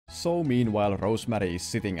So meanwhile Rosemary is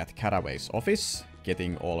sitting at Caraway's office,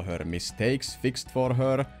 getting all her mistakes fixed for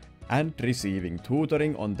her, and receiving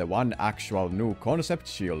tutoring on the one actual new concept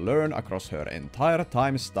she'll learn across her entire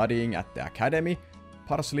time studying at the academy.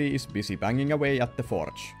 Parsley is busy banging away at the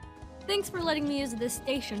forge. Thanks for letting me use this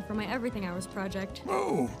station for my Everything Hours project.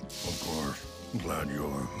 Oh, of course. I'm glad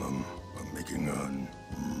you're, making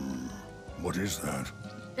what is that?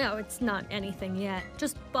 No, it's not anything yet.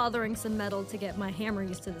 Just bothering some metal to get my hammer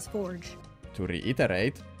used to this forge. To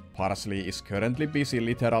reiterate, Parsley is currently busy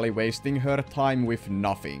literally wasting her time with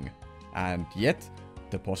nothing. And yet,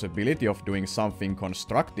 the possibility of doing something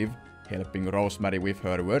constructive, helping Rosemary with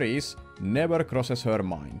her worries, never crosses her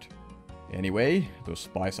mind. Anyway, to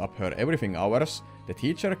spice up her Everything Hours, the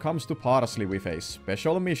teacher comes to Parsley with a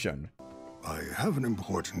special mission. I have an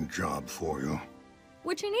important job for you.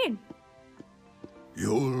 What you need?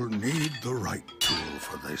 You'll need the right tool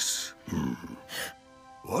for this.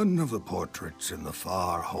 One of the portraits in the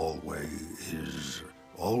far hallway is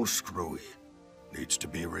all screwy. Needs to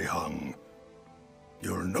be rehung.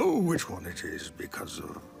 You'll know which one it is because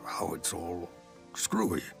of how it's all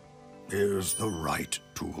screwy. Here's the right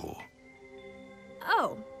tool.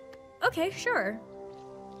 Oh, okay, sure.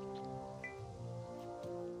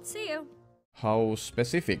 See you. How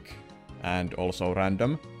specific, and also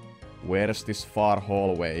random. Where's this far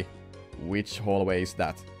hallway? Which hallway is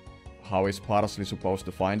that? How is Parsley supposed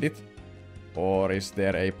to find it? Or is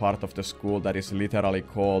there a part of the school that is literally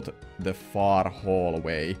called the far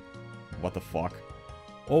hallway? What the fuck?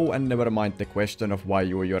 Oh, and never mind the question of why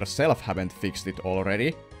you yourself haven't fixed it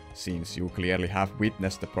already, since you clearly have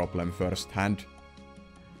witnessed the problem firsthand.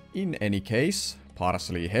 In any case,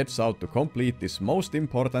 Parsley heads out to complete this most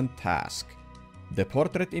important task. The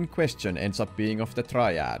portrait in question ends up being of the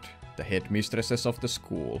Triad, the headmistresses of the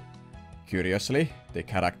school. Curiously, the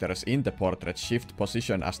characters in the portrait shift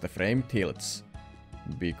position as the frame tilts.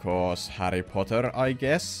 Because Harry Potter, I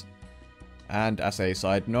guess? And as a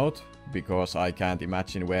side note, because I can't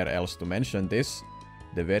imagine where else to mention this,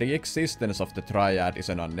 the very existence of the Triad is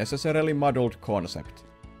an unnecessarily muddled concept.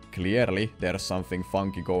 Clearly, there's something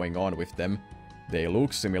funky going on with them. They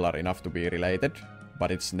look similar enough to be related,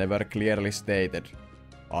 but it's never clearly stated.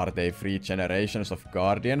 Are they three generations of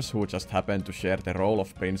guardians who just happen to share the role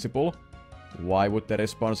of principal? Why would the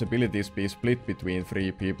responsibilities be split between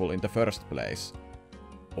three people in the first place?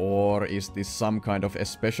 Or is this some kind of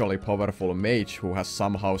especially powerful mage who has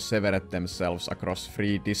somehow severed themselves across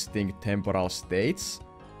three distinct temporal states?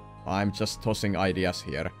 I'm just tossing ideas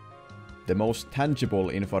here. The most tangible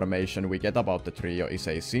information we get about the trio is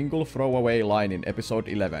a single throwaway line in episode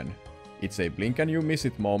 11. It's a blink and you miss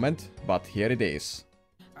it moment, but here it is.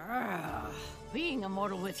 Being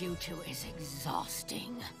immortal with you two is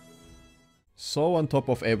exhausting. So on top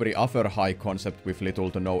of every other high concept with little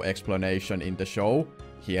to no explanation in the show,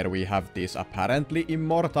 here we have these apparently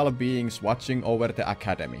immortal beings watching over the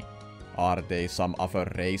academy. Are they some other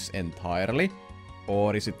race entirely?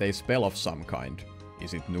 Or is it a spell of some kind?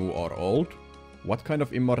 Is it new or old? What kind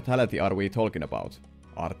of immortality are we talking about?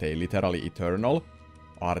 Are they literally eternal?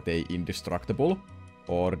 Are they indestructible?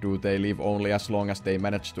 Or do they live only as long as they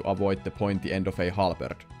manage to avoid the pointy end of a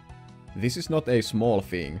halberd? This is not a small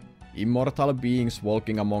thing. Immortal beings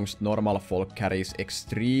walking amongst normal folk carries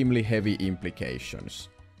extremely heavy implications.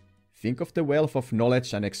 Think of the wealth of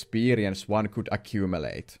knowledge and experience one could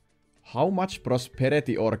accumulate. How much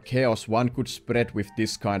prosperity or chaos one could spread with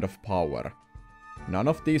this kind of power. None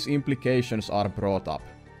of these implications are brought up.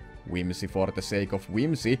 Whimsy for the sake of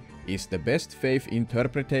whimsy is the best faith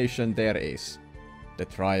interpretation there is. The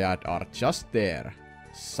Triad are just there.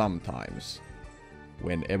 Sometimes.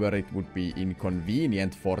 Whenever it would be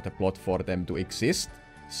inconvenient for the plot for them to exist,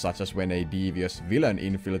 such as when a devious villain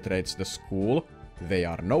infiltrates the school, they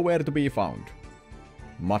are nowhere to be found.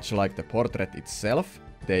 Much like the portrait itself,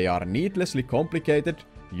 they are needlessly complicated,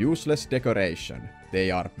 useless decoration. They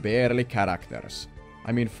are barely characters.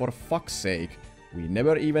 I mean, for fuck's sake, we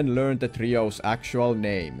never even learned the trio's actual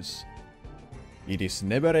names. It is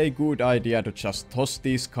never a good idea to just toss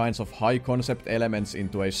these kinds of high concept elements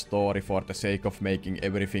into a story for the sake of making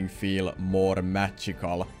everything feel more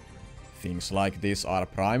magical. Things like this are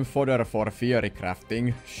prime fodder for theory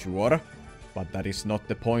crafting, sure, but that is not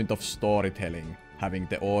the point of storytelling, having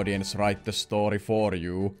the audience write the story for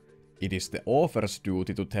you. It is the author's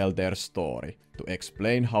duty to tell their story, to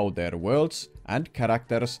explain how their worlds and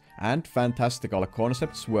characters and fantastical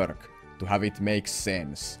concepts work, to have it make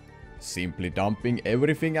sense. Simply dumping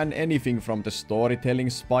everything and anything from the storytelling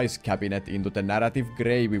spice cabinet into the narrative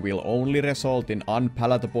gravy will only result in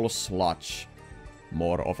unpalatable sludge.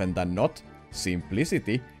 More often than not,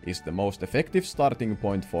 simplicity is the most effective starting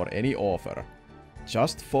point for any author.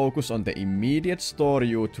 Just focus on the immediate story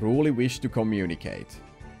you truly wish to communicate.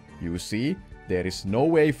 You see, there is no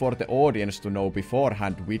way for the audience to know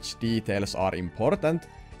beforehand which details are important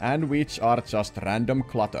and which are just random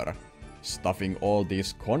clutter. Stuffing all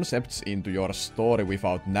these concepts into your story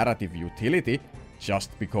without narrative utility,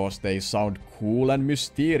 just because they sound cool and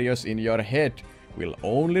mysterious in your head, will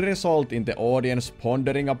only result in the audience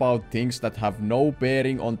pondering about things that have no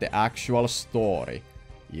bearing on the actual story.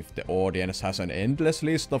 If the audience has an endless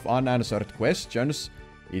list of unanswered questions,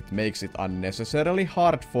 it makes it unnecessarily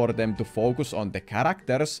hard for them to focus on the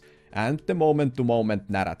characters and the moment-to-moment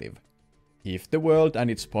narrative. If the world and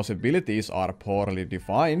its possibilities are poorly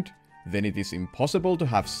defined, then it is impossible to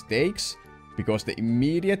have stakes, because the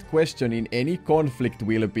immediate question in any conflict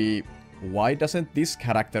will be, why doesn't this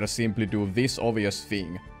character simply do this obvious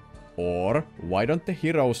thing? Or, why don't the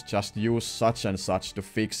heroes just use such and such to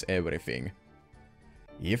fix everything?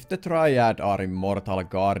 If the Triad are immortal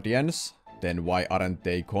guardians, then why aren't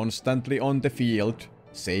they constantly on the field,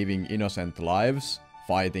 saving innocent lives,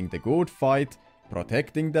 fighting the good fight,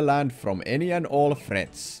 protecting the land from any and all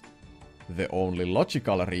threats? The only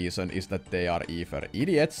logical reason is that they are either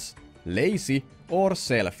idiots, lazy, or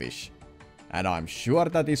selfish. And I'm sure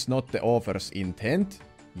that is not the author's intent,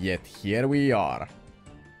 yet here we are.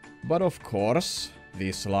 But of course,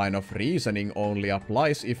 this line of reasoning only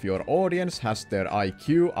applies if your audience has their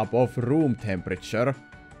IQ above room temperature.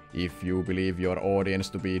 If you believe your audience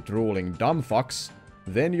to be drooling dumbfucks,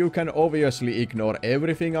 then you can obviously ignore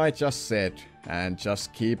everything I just said and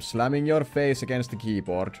just keep slamming your face against the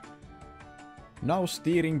keyboard. Now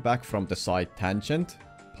steering back from the side tangent,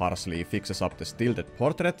 Parsley fixes up the tilted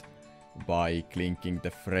portrait by clinking the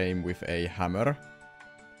frame with a hammer,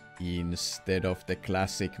 instead of the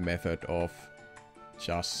classic method of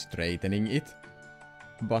just straightening it.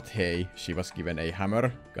 But hey, she was given a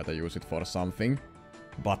hammer, gotta use it for something.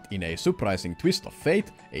 But in a surprising twist of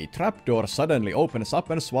fate, a trapdoor suddenly opens up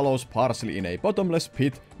and swallows Parsley in a bottomless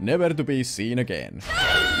pit, never to be seen again.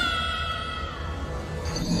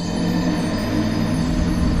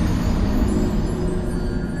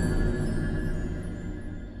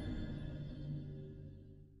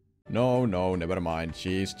 No, never mind,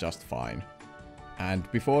 she's just fine. And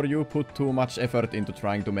before you put too much effort into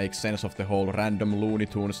trying to make sense of the whole random Looney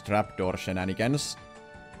Tunes trapdoor shenanigans,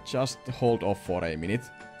 just hold off for a minute,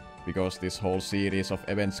 because this whole series of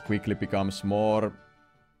events quickly becomes more...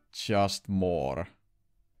 just more.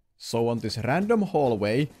 So on this random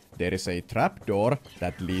hallway, there is a trapdoor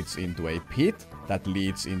that leads into a pit, that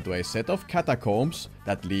leads into a set of catacombs,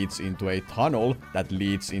 that leads into a tunnel, that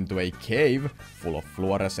leads into a cave full of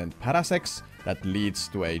fluorescent parasects, that leads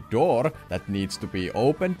to a door that needs to be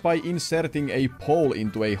opened by inserting a pole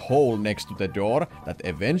into a hole next to the door, that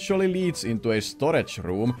eventually leads into a storage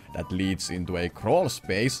room, that leads into a crawl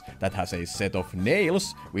space that has a set of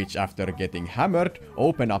nails, which after getting hammered,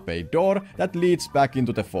 open up a door that leads back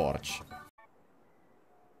into the forge.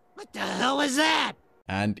 What the hell was that?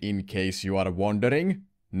 And in case you are wondering,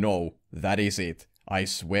 no, that is it. I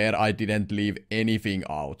swear I didn't leave anything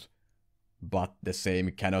out. But the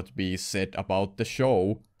same cannot be said about the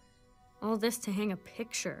show. All this to hang a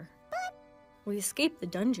picture. We escaped the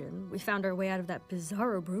dungeon, we found our way out of that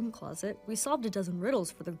bizarro broom closet, we solved a dozen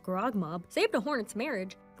riddles for the grog mob, saved a hornet's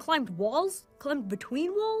marriage, climbed walls, climbed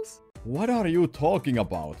between walls. What are you talking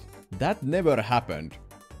about? That never happened.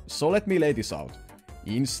 So let me lay this out.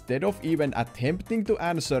 Instead of even attempting to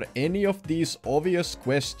answer any of these obvious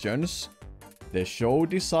questions, the show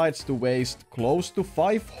decides to waste close to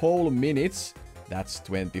 5 whole minutes, that's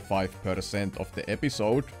 25% of the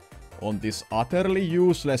episode, on this utterly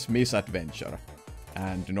useless misadventure.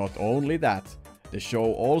 And not only that, the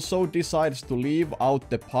show also decides to leave out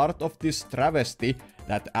the part of this travesty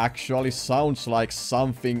that actually sounds like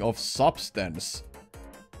something of substance.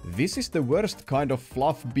 This is the worst kind of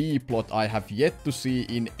fluff B-plot I have yet to see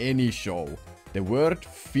in any show. The word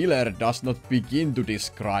filler does not begin to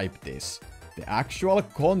describe this. The actual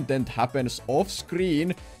content happens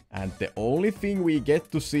off-screen, and the only thing we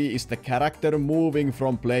get to see is the character moving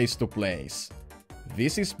from place to place.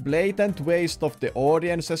 This is blatant waste of the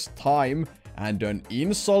audience's time and an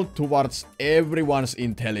insult towards everyone's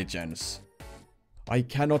intelligence. I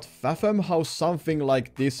cannot fathom how something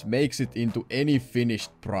like this makes it into any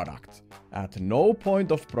finished product. At no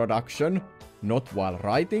point of production, not while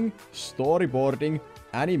writing, storyboarding,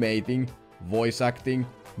 animating, voice acting,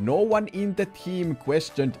 no one in the team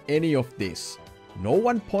questioned any of this. No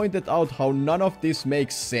one pointed out how none of this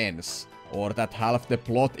makes sense, or that half the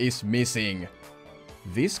plot is missing.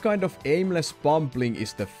 This kind of aimless bumbling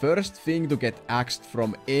is the first thing to get axed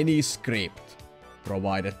from any script,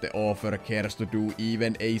 provided the author cares to do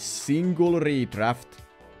even a single redraft.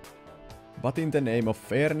 But in the name of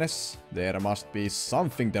fairness, there must be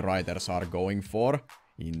something the writers are going for.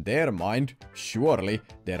 In their mind, surely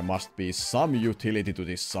there must be some utility to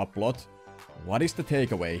this subplot. What is the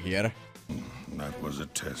takeaway here? That was a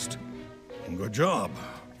test. Good job.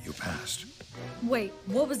 You passed. Wait,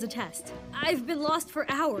 what was the test? I've been lost for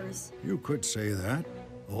hours. You could say that.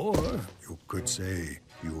 Or you could say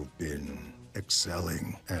you've been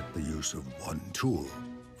excelling at the use of one tool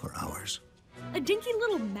for hours. A dinky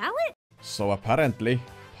little mallet? So apparently,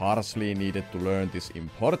 Parsley needed to learn this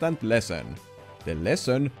important lesson. The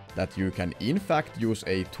lesson that you can in fact use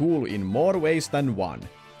a tool in more ways than one.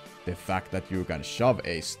 The fact that you can shove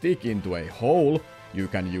a stick into a hole, you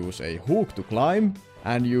can use a hook to climb,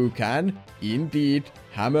 and you can, indeed,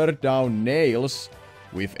 hammer down nails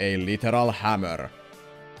with a literal hammer.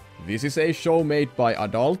 This is a show made by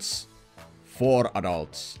adults, for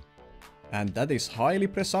adults. And that is highly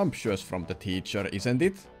presumptuous from the teacher, isn't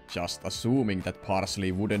it? Just assuming that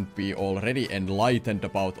Parsley wouldn't be already enlightened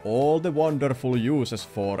about all the wonderful uses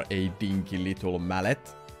for a dinky little mallet.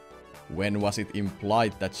 When was it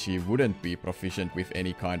implied that she wouldn't be proficient with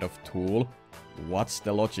any kind of tool? What's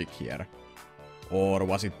the logic here? Or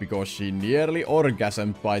was it because she nearly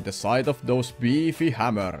orgasmed by the sight of those beefy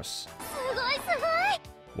hammers?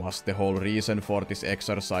 Was the whole reason for this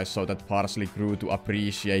exercise so that Parsley grew to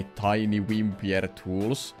appreciate tiny wimpier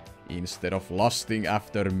tools, instead of lusting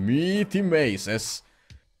after meaty mazes?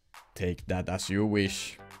 Take that as you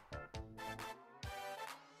wish.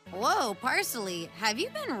 Whoa, Parsley, have you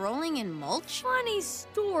been rolling in mulch? Funny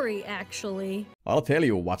story, actually. I'll tell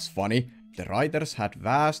you what's funny. The writers had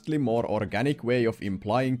vastly more organic way of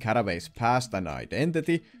implying Caraway's past and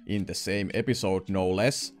identity in the same episode no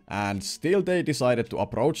less, and still they decided to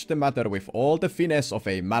approach the matter with all the finesse of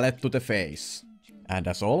a mallet to the face. And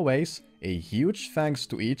as always, a huge thanks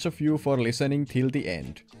to each of you for listening till the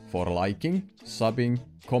end, for liking, subbing,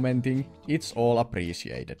 commenting, it's all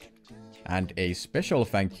appreciated. And a special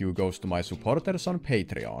thank you goes to my supporters on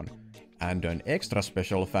Patreon, and an extra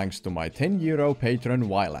special thanks to my €10 patron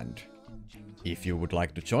Wyland. If you would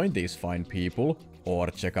like to join these fine people,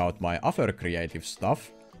 or check out my other creative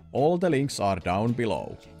stuff, all the links are down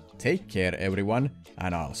below. Take care everyone,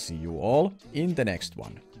 and I'll see you all in the next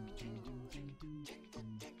one.